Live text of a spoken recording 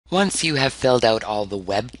Once you have filled out all the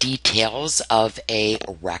web details of a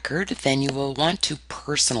record, then you will want to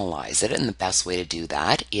personalize it, and the best way to do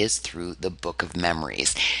that is through the Book of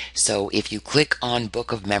Memories. So if you click on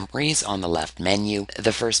Book of Memories on the left menu,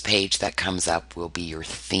 the first page that comes up will be your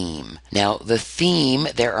theme. Now the theme,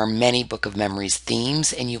 there are many Book of Memories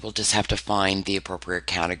themes, and you will just have to find the appropriate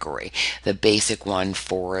category. The basic one,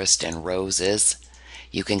 forest and roses,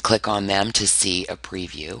 you can click on them to see a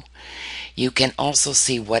preview. You can also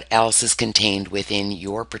see what else is contained within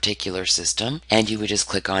your particular system, and you would just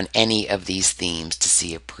click on any of these themes to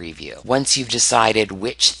see a preview. Once you've decided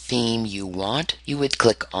which theme you want, you would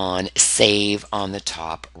click on Save on the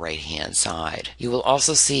top right hand side. You will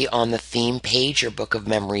also see on the theme page your Book of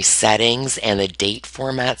Memory settings and the date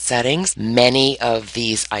format settings. Many of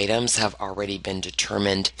these items have already been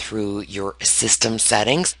determined through your system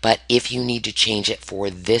settings, but if you need to change it for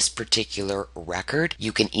this particular record,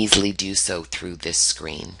 you can easily do so through this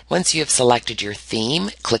screen. Once you have selected your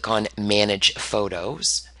theme, click on Manage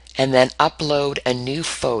Photos and then upload a new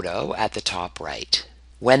photo at the top right.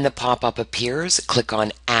 When the pop-up appears, click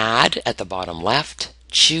on Add at the bottom left.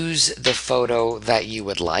 Choose the photo that you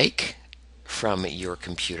would like from your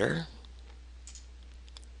computer.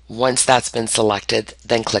 Once that's been selected,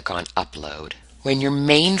 then click on Upload. When your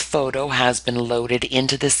main photo has been loaded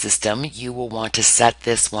into the system, you will want to set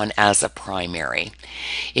this one as a primary.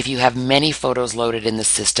 If you have many photos loaded in the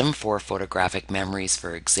system for photographic memories,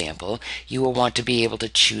 for example, you will want to be able to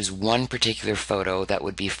choose one particular photo that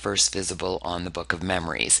would be first visible on the Book of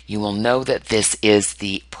Memories. You will know that this is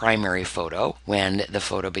the primary photo when the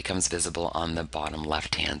photo becomes visible on the bottom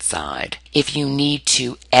left-hand side. If you need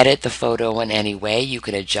to edit the photo in any way, you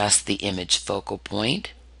can adjust the image focal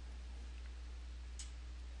point.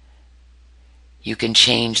 You can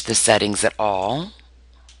change the settings at all,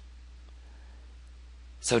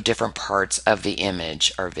 so different parts of the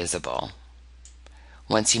image are visible.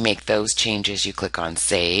 Once you make those changes, you click on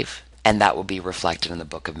Save, and that will be reflected in the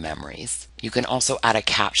Book of Memories. You can also add a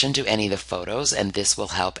caption to any of the photos, and this will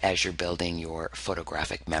help as you're building your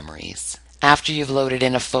photographic memories. After you've loaded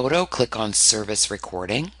in a photo, click on Service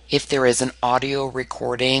Recording. If there is an audio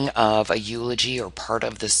recording of a eulogy or part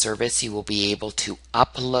of the service, you will be able to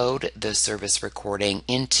upload the service recording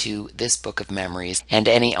into this Book of Memories, and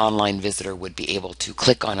any online visitor would be able to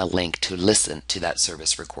click on a link to listen to that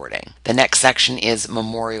service recording. The next section is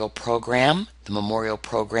Memorial Program. The memorial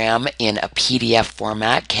program in a PDF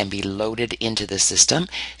format can be loaded into the system.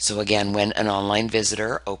 So again, when an online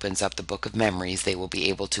visitor opens up the Book of Memories, they will be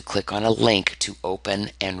able to click on a link to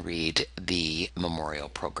open and read the memorial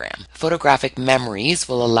program. Photographic memories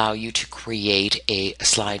will allow you to create a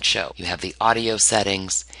slideshow. You have the audio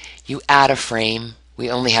settings, you add a frame. We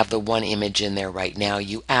only have the one image in there right now.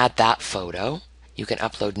 You add that photo. You can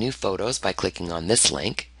upload new photos by clicking on this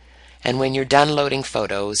link. And when you're done loading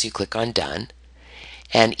photos, you click on Done,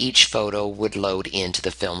 and each photo would load into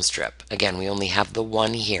the film strip. Again, we only have the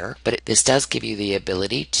one here, but this does give you the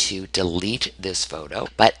ability to delete this photo,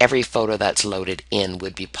 but every photo that's loaded in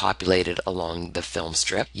would be populated along the film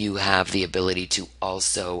strip. You have the ability to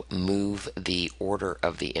also move the order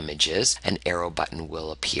of the images. An arrow button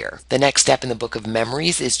will appear. The next step in the Book of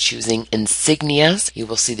Memories is choosing insignias. You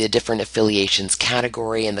will see the different affiliations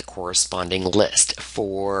category and the corresponding list.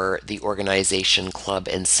 For the organization, club,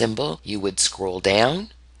 and symbol, you would scroll down,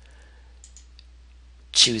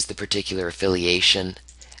 choose the particular affiliation,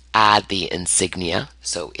 add the insignia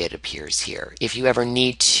so it appears here. If you ever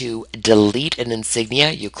need to delete an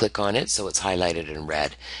insignia, you click on it so it's highlighted in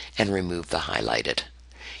red and remove the highlighted.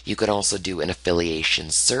 You can also do an affiliation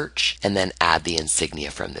search and then add the insignia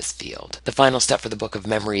from this field. The final step for the Book of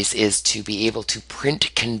Memories is to be able to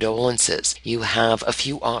print condolences. You have a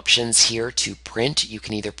few options here to print. You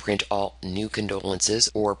can either print all new condolences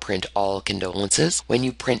or print all condolences. When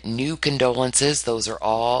you print new condolences, those are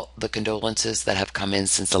all the condolences that have come in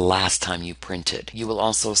since the last time you printed. You will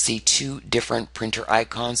also see two different printer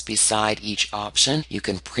icons beside each option. You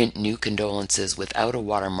can print new condolences without a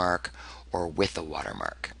watermark or with a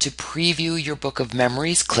watermark. To preview your Book of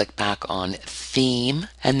Memories, click back on Theme,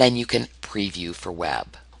 and then you can preview for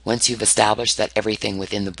web. Once you've established that everything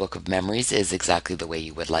within the Book of Memories is exactly the way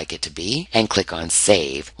you would like it to be, and click on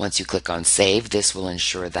Save. Once you click on Save, this will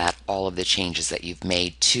ensure that all of the changes that you've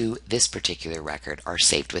made to this particular record are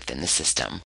saved within the system.